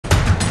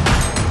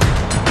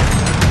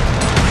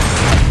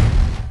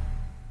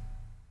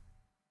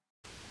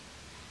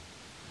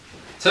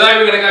Today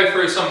we're going to go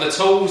through some of the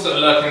tools that are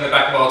lurking in the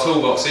back of our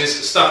toolboxes,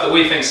 stuff that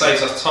we think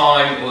saves us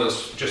time or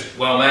is just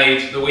well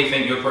made, that we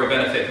think you'll probably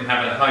benefit from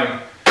having at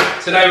home.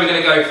 Today we're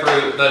going to go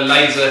through the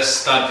laser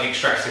stud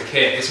extractor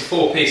kit. It's a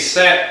 4-piece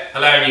set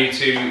allowing you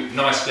to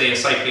nicely and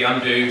safely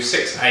undo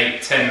 6,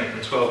 8, 10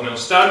 and 12mm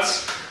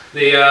studs.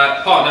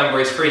 The part number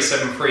is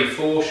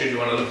 3734 should you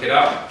want to look it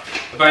up.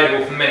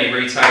 Available from many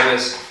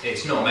retailers.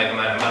 It's not a mega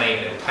amount of money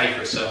and it'll pay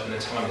for itself in the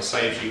time it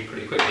saves you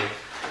pretty quickly.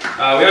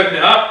 We open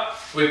it up.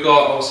 We've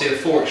got obviously the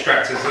 4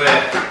 extractors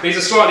there. These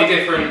are slightly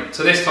different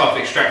to this type of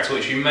extractor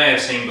which you may have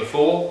seen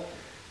before,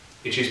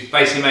 which is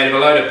basically made of a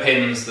load of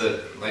pins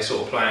that they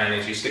sort of play in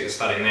as you stick the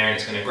stud in there and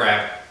it's going to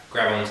grab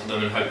onto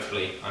them and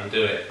hopefully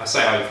undo it. I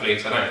say hopefully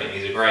because I don't think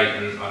these are great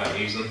and I don't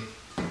use them.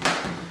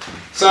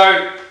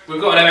 So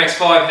we've got an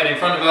MX5 head in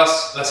front of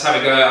us. Let's have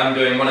a go at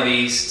undoing one of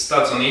these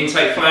studs on the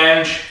intake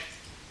flange.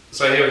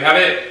 So here we have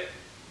it.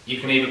 You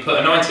can either put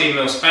a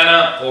 19mm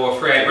spanner or a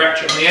 3/8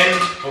 ratchet on the end.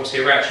 Obviously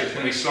a ratchet is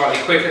going to be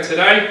slightly quicker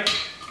today.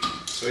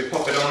 So we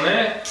pop it on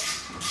there.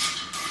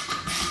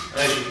 And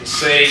as you can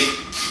see,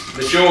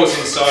 the jaws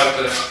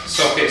inside the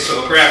socket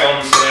sort of grab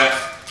onto that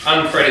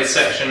unthreaded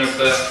section of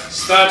the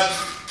stud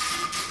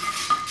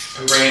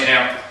and bring it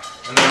out.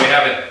 And there we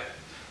have it.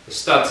 The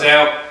stud's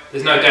out.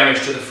 There's no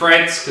damage to the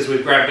threads because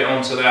we've grabbed it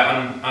onto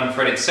that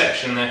unthreaded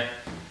section there.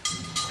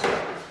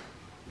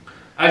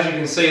 As you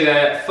can see,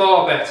 they're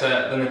far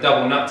better than the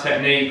double nut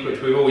technique which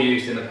we've all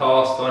used in the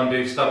past to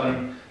undo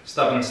stubborn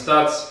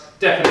studs.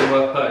 Definitely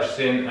worth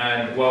purchasing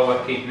and well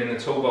worth keeping in the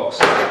toolbox.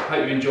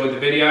 Hope you enjoyed the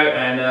video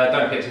and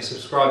don't forget to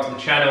subscribe to the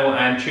channel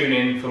and tune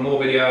in for more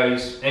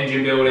videos,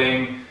 engine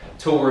building,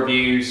 tool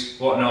reviews,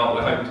 whatnot.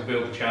 We're hoping to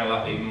build the channel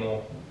up even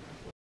more.